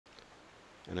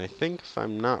And I think, if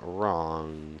I'm not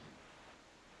wrong,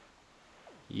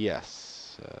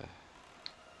 yes,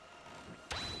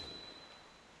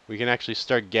 we can actually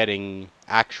start getting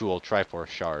actual Triforce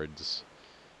shards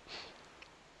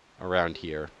around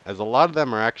here, as a lot of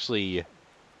them are actually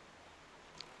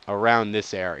around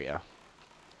this area.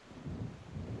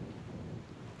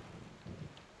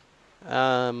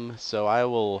 So I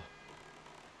will...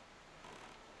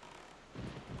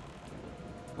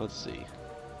 Let's see.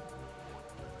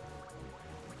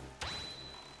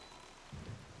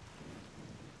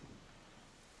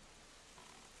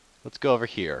 Let's go over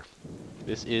here.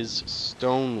 This is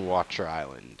Stonewatcher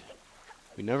Island.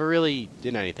 We never really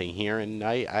did anything here, and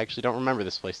I actually don't remember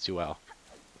this place too well.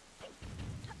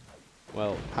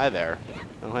 Well, hi there.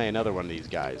 Oh, hey, another one of these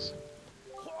guys.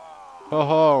 Oh,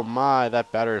 ho, my,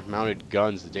 that battered mounted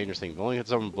gun's the dangerous thing. If only could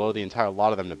someone blow the entire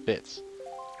lot of them to bits.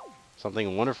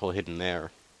 Something wonderful hidden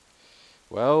there.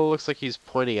 Well, looks like he's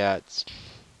pointing at...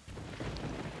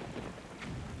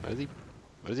 What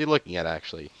is he looking at,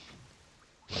 actually?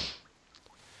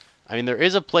 I mean, there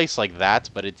is a place like that,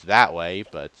 but it's that way,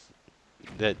 but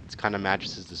that kind of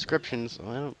matches his description, so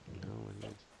I don't know what it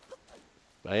is.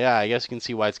 But yeah, I guess you can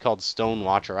see why it's called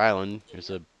Stonewatcher Island. There's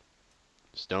a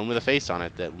stone with a face on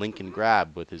it that Link can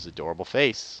grab with his adorable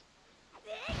face.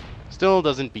 Still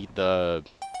doesn't beat the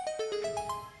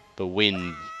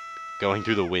wind, going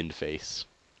through the wind face.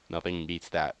 Nothing beats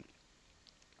that.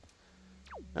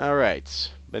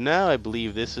 Alright, but now I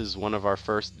believe this is one of our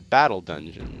first battle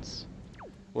dungeons,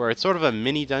 where it's sort of a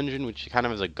mini dungeon, which kind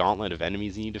of has a gauntlet of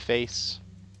enemies you need to face.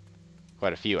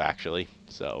 Quite a few, actually,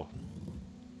 so...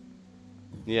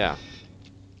 yeah.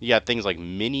 You got things like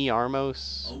mini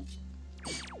Armos.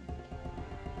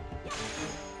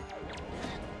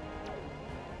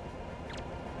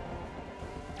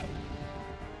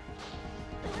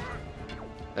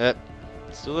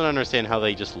 Still don't understand how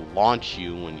they just launch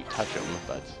you when you touch them,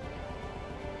 but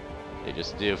they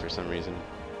just do for some reason.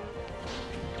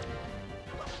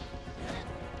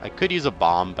 I could use a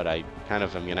bomb, but I kind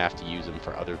of am going to have to use them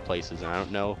for other places, and I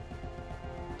don't know.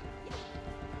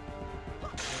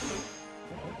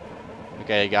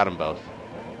 Okay, I got them both.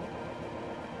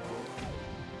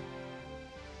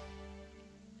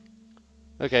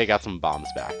 Okay, I got some bombs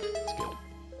back. That's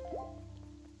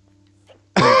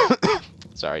good.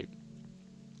 Sorry.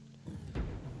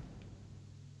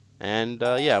 And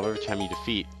yeah, every time you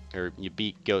defeat or you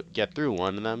get through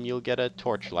one of them, you'll get a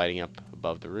torch lighting up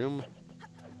above the room.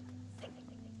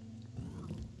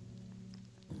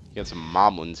 You got some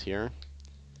moblins here.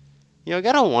 You know, I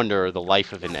gotta wonder the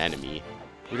life of an enemy.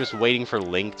 We're just waiting for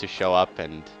Link to show up,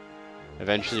 and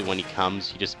eventually when he comes,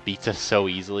 he just beats us so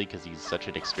easily because he's such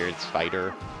an experienced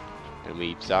fighter, and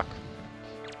we suck.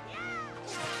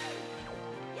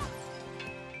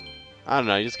 I don't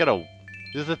know, you just gotta...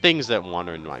 These are the things that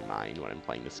wander in my mind when I'm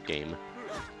playing this game.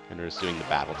 And we're just doing the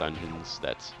battle dungeons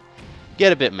that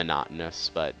get a bit monotonous,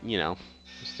 but, you know,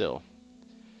 still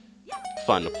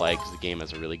fun to play because the game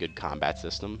has a really good combat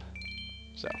system.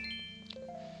 So,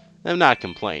 I'm not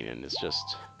complaining, it's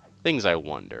just things I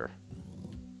wonder.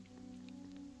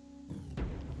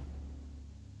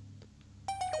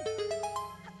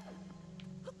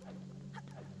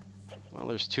 Well,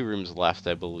 there's 2 rooms left,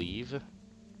 I believe.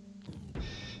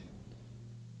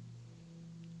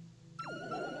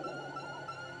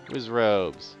 Who's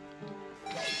robes?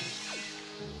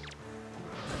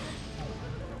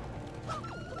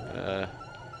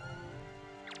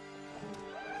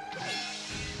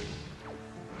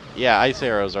 Yeah, ice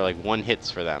arrows are like 1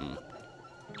 hits for them.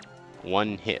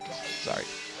 1 hit, sorry.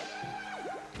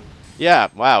 Yeah,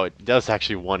 wow, it does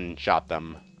actually one-shot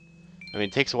them. I mean,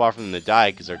 it takes a while for them to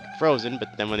die because they're frozen,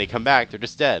 but then when they come back, they're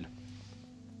just dead.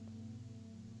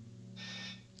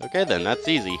 Okay then, that's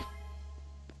easy.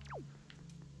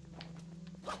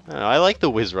 I like the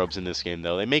whiz robes in this game,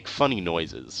 though. They make funny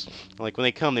noises. Like, when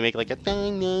they come, they make like a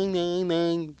dang, dang, dang,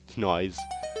 dang noise.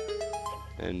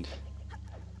 And...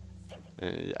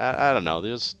 I don't know,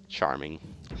 they're just charming.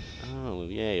 Oh,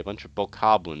 yay, a bunch of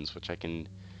bokoblins, which I can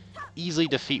easily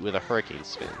defeat with a hurricane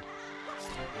spin.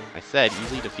 I said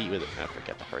easily defeat with... I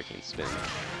forget the hurricane spin.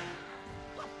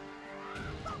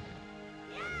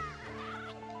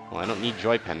 Well, I don't need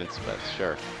joy pendants, but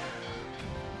sure.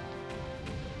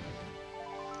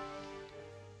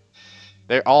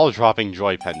 They're all dropping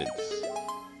joy pendants.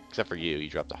 Except for you, you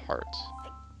dropped a heart.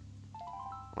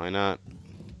 Why not?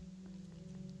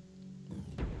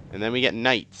 And then we get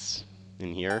knights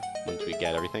in here, once we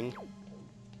get everything.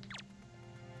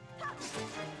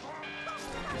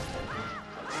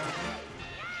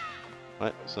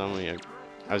 What?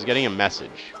 I was getting a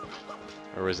message.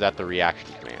 Or was that the reaction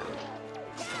command?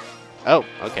 Oh,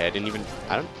 okay. I didn't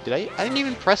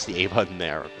even press the A button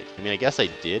there. I mean, I guess I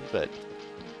did, but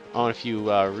oh, if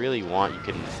you really want,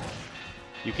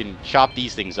 you can chop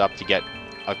these things up to get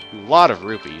a lot of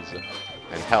rupees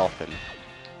and health and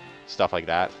stuff like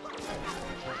that.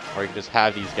 Or you can just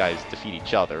have these guys defeat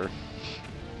each other.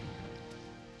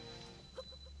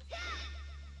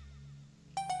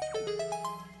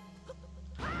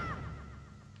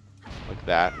 Like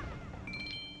that.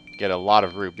 Get a lot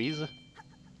of rupees.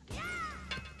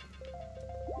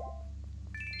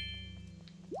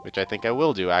 Which I think I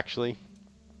will do, actually.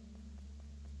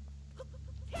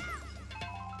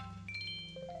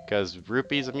 Because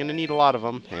rupees, I'm going to need a lot of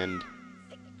them, and,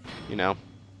 you know,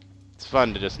 it's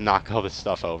fun to just knock all this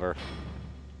stuff over.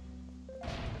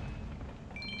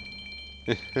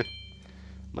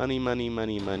 Money, money,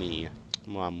 money, money.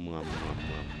 Mwah, mwah, mwah,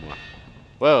 mwah, mwah.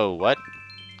 Whoa, what?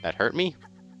 That hurt me?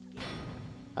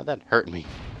 How'd that hurt me?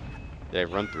 Did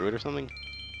I run through it or something?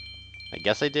 I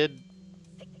guess I did.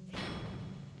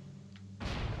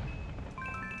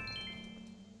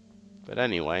 But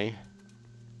anyway,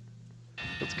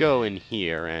 let's go in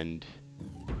here and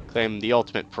claim the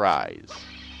ultimate prize.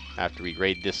 After we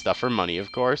grade this stuff for money, of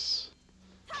course.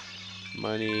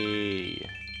 Money.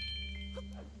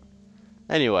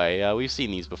 Anyway, we've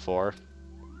seen these before.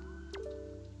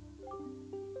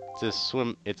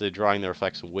 It's a drawing that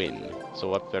reflects wind. So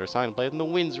what better sign to play than the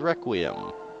Wind's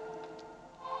Requiem?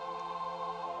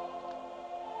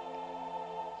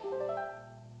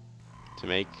 To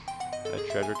make a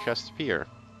treasure chest appear.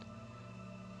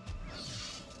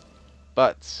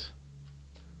 But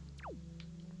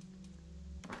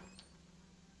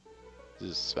this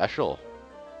is special.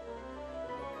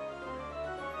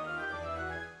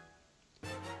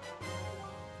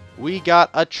 We got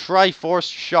a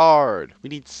Triforce shard! We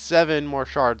need 7 more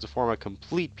shards to form a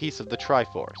complete piece of the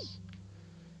Triforce.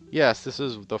 Yes, this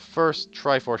is the first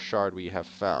Triforce shard we have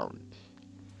found.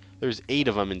 There's 8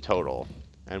 of them in total.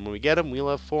 And when we get them, we'll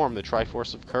have formed the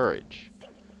Triforce of Courage.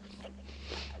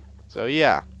 So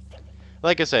yeah.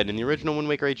 Like I said, in the original Wind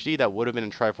Waker HD, that would have been a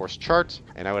Triforce chart,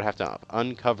 and I would have to have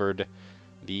uncovered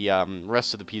the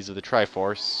rest of the pieces of the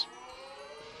Triforce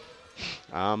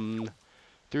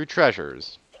through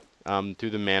treasures. Through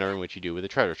the manner in which you do with the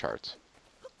treasure charts,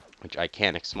 which I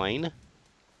can't explain.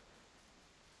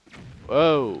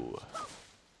 Whoa.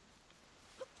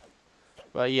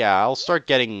 But yeah, I'll start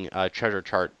getting treasure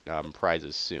chart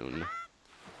prizes soon.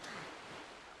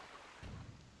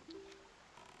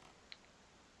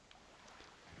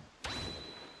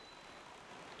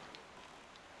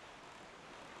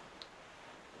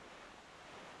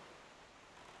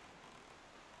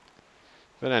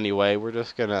 But anyway, we're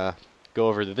just gonna go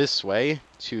over this way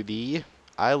to the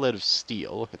Islet of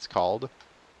Steel, it's called.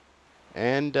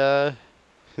 And this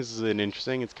is an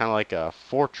interesting, it's kind of like a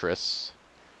fortress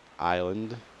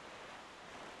island.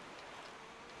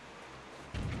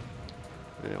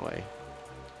 Anyway,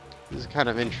 this is kind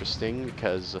of interesting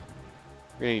because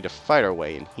we're gonna need to fight our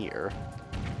way in here.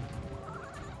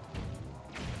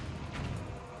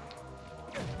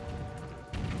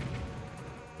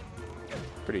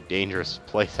 Pretty dangerous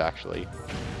place, actually.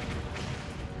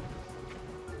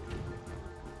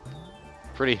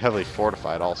 Pretty heavily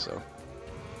fortified also.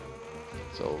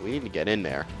 So we need to get in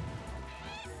there.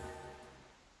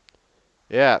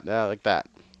 Yeah, like that.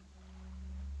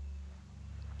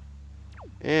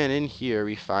 And in here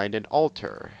we find an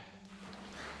altar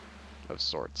of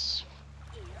sorts.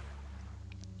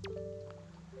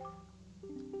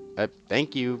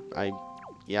 Thank you.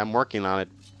 Yeah, I'm working on it.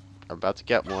 I'm about to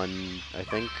get one, I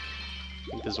think.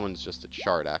 I think this one's just a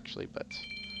chart, actually, but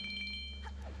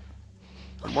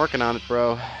I'm working on it,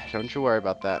 bro. Don't you worry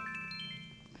about that.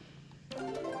 So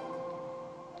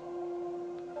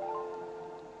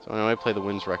anyway, I play the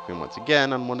Wind's Requiem once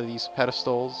again on one of these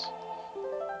pedestals.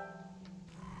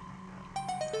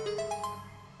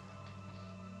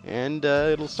 And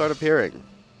it'll start appearing.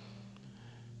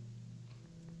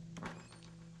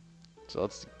 So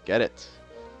let's get it.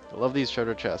 I love these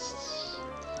treasure chests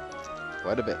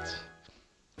quite a bit.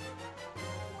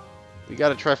 We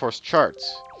got a Triforce chart.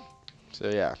 So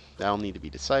yeah, that'll need to be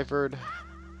deciphered.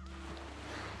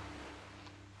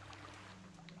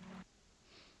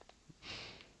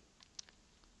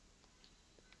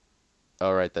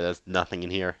 Alright, there's nothing in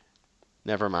here.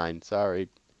 Never mind, sorry.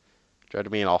 Tried to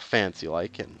be all fancy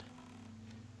like, and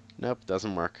nope,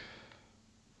 doesn't work.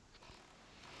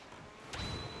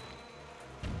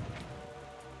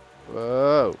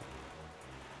 Whoa.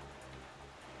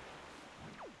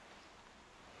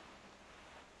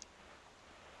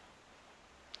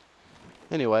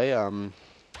 Anyway,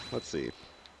 let's see.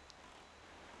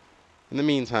 In the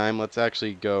meantime, let's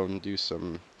actually go and do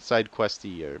some side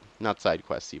questy, or not side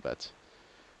questy, but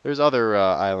there's other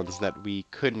islands that we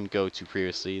couldn't go to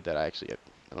previously that I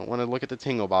don't want to look at the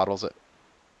tingle bottles.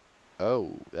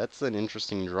 Oh, that's an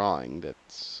interesting drawing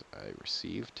that I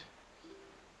received.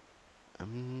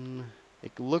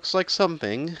 It looks like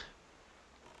something.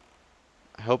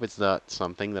 I hope it's not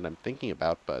something that I'm thinking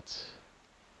about, but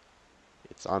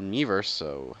it's on Miiverse,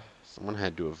 so someone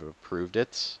had to have approved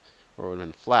it, or it would have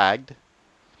been flagged.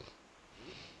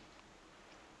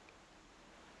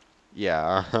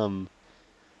 Yeah,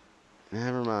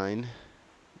 never mind.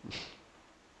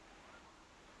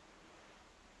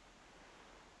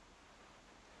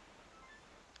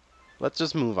 Let's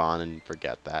just move on and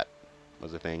forget that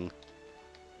was a thing.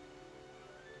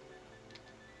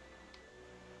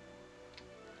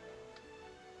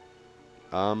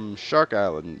 Shark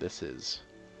Island, this is.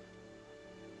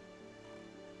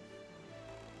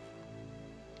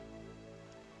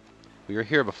 We were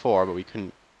here before, but we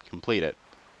couldn't complete it,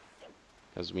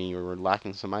 because we were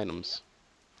lacking some items.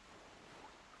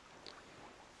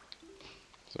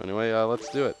 So anyway, let's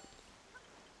do it.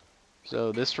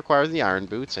 So this requires the iron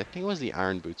boots. I think it was the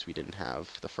iron boots we didn't have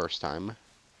the first time.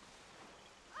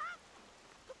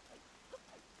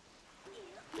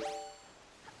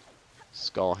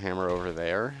 Skull hammer over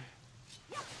there.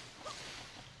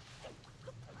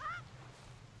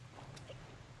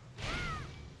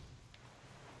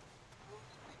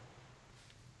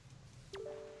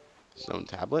 Stone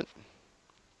tablet.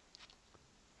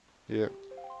 Yeah.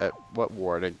 What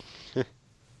warning?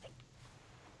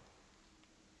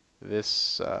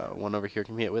 This one over here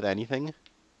can be hit with anything.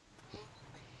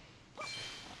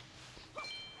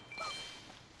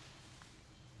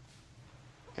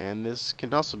 And this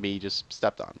can also be just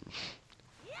stepped on.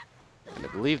 And I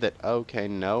believe that, okay,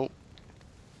 no.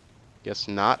 Guess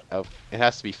not. Oh, it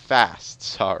has to be fast,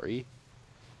 sorry.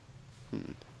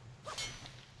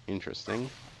 Interesting.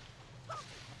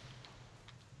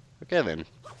 Okay then.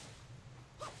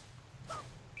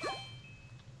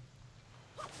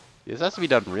 This has to be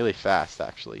done really fast,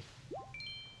 actually.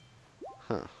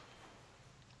 Huh.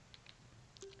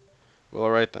 Well,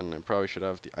 alright then. I probably should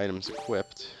have the items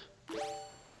equipped.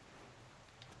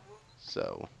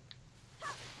 So.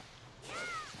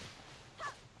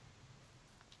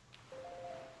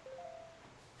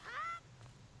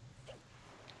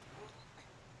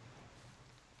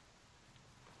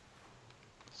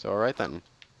 So, alright then.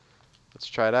 Let's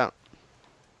try it out.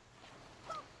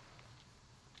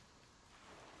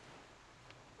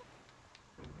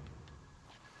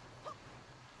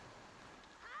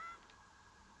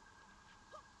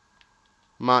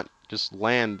 Come on, just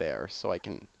land there so I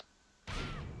can...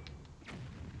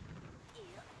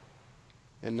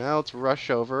 And now let's rush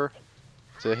over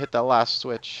to hit that last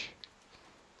switch.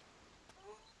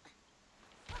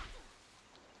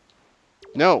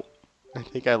 No! I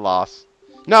think I lost.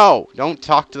 No! Don't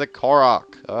talk to the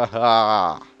Korok!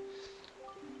 I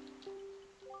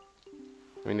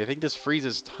mean, I think this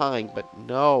freezes time, but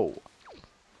no!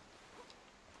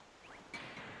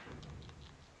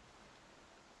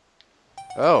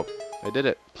 Oh, I did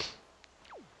it.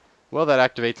 Well,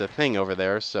 that activates a thing over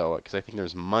there, so, because I think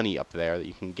there's money up there that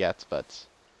you can get, but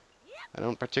I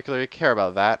don't particularly care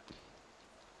about that.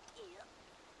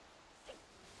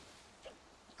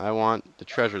 I want the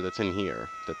treasure that's in here,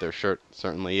 that there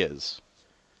certainly is.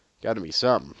 Gotta be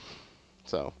some.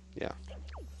 So, yeah.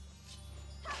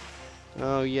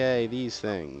 Oh, yay, these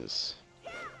things.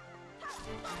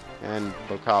 And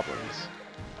bokoblins.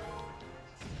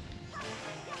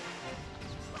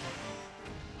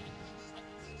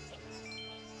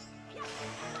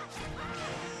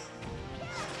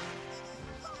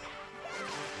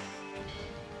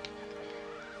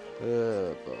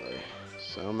 Oh boy,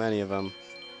 so many of them.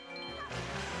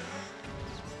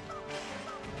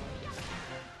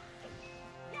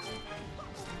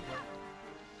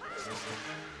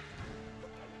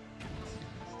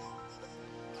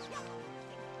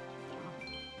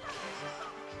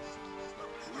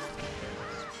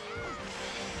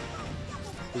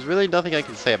 There's really nothing I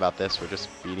can say about this. We're just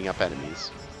beating up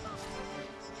enemies.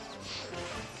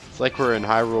 It's like we're in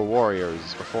Hyrule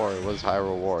Warriors before it was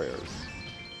Hyrule Warriors.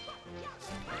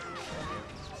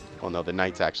 Well, no, the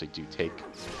knights actually do take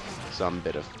some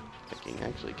bit of thinking.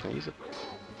 Actually, can I use it?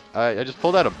 I just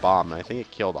pulled out a bomb, and I think it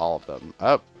killed all of them.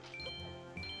 Oh.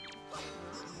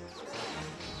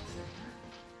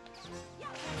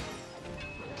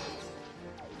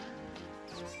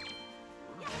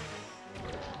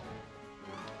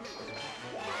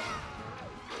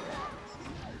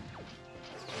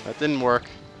 That didn't work.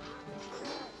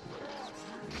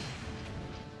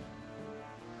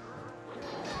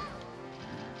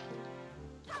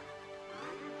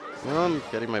 Well, I'm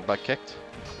getting my butt kicked.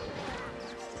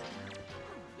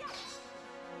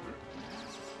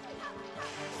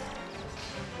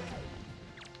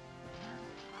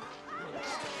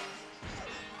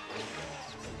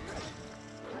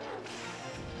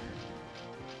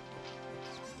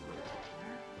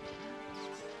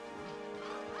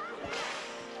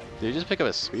 Did you just pick up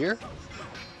a spear?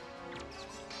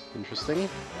 Interesting.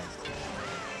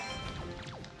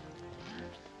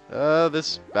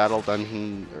 This battle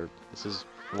dungeon, or this is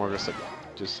more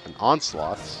just an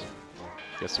onslaught,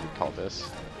 I guess you would call this.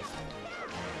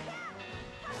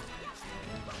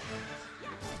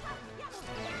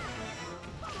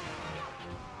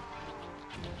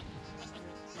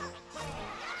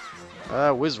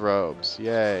 Whiz robes,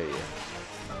 yay.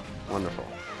 Wonderful.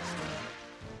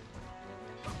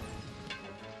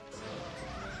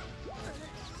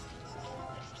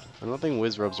 I don't think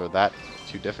whiz robes are that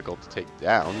too difficult to take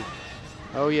down.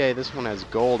 Oh yay, this one has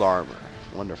gold armor.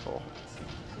 Wonderful.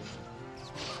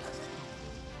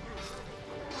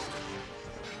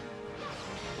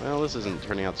 Well, this isn't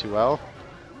turning out too well.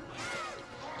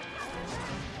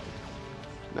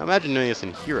 Now imagine doing this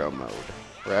in hero mode,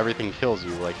 where everything kills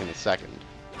you like in a second.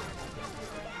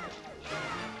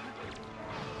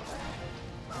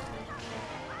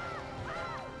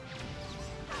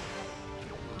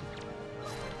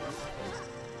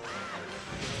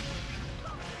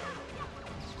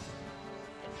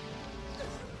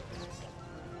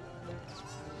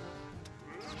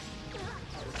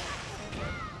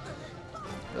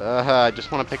 I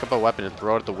just want to pick up a weapon and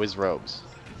throw it at the whiz robes.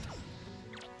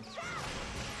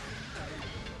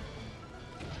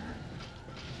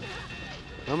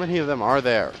 How many of them are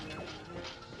there?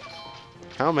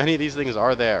 How many of these things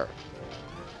are there?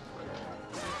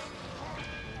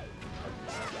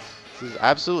 This is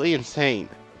absolutely insane.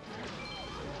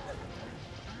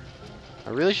 I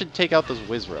really should take out those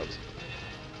whiz robes.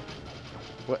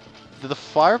 What? Did the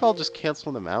fireball just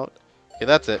cancel them out? Okay,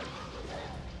 that's it.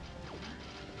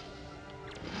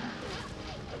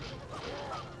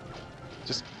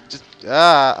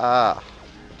 I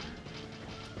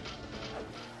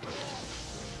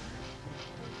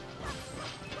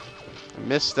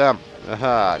missed them.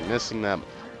 I'm missing them.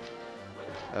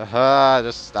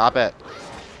 Just stop it.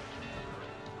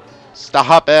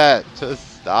 Stop it.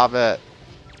 Just stop it.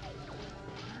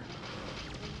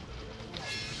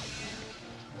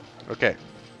 Okay.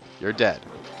 You're dead.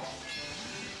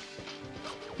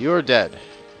 You're dead.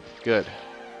 Good.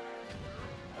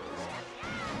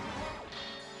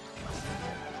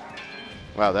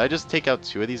 Wow, did I just take out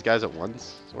two of these guys at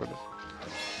once? Sort of.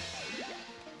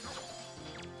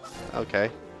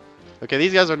 Okay. Okay,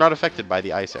 these guys are not affected by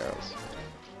the ice arrows.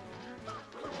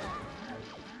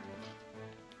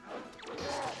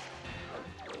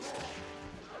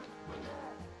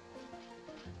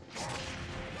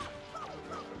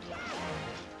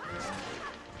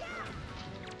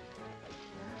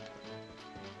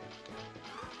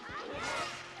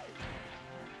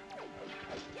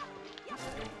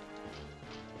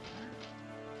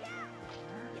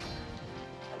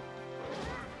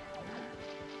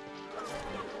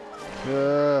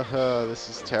 This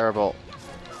is terrible.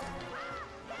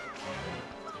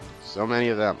 So many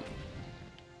of them.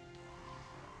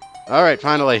 Alright,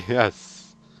 finally,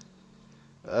 yes.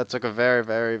 That took a very,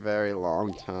 very, very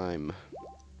long time.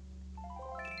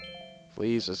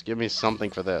 Please, just give me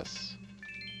something for this.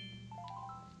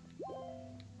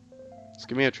 Just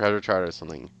give me a treasure chart or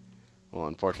something. Well,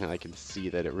 unfortunately, I can see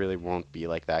that it really won't be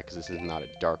like that because this is not a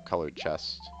dark colored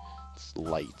chest. It's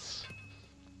light.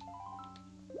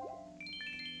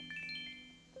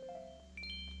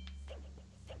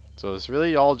 So it's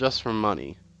really all just for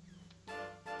money.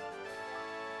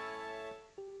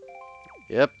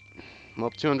 Yep. Well,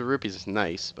 200 rupees is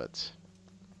nice, but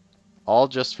all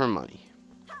just for money.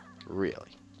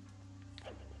 Really.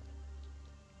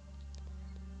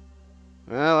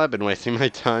 Well, I've been wasting my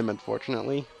time,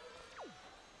 unfortunately.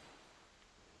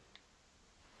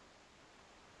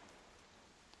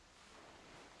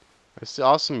 I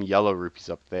saw some yellow rupees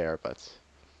up there, but...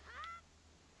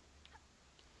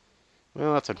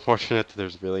 well, that's unfortunate.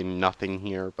 There's really nothing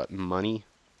here but money.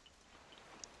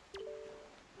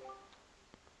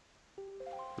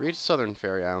 Reach Southern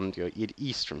Fairy Island, go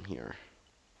east from here.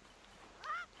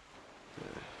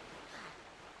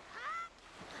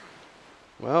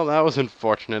 Well, that was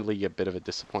unfortunately a bit of a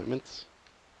disappointment.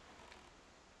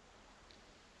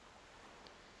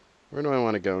 Where do I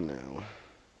want to go now?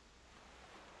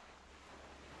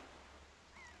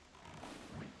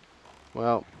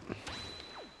 Well,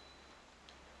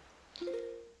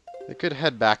 I could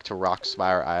head back to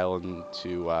Rockspire Island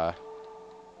to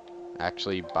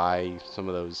actually buy some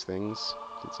of those things,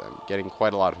 since I'm getting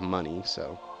quite a lot of money,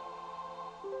 so...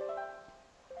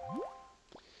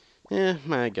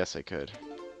 I guess I could.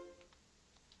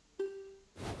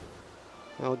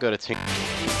 I'll go to Tink.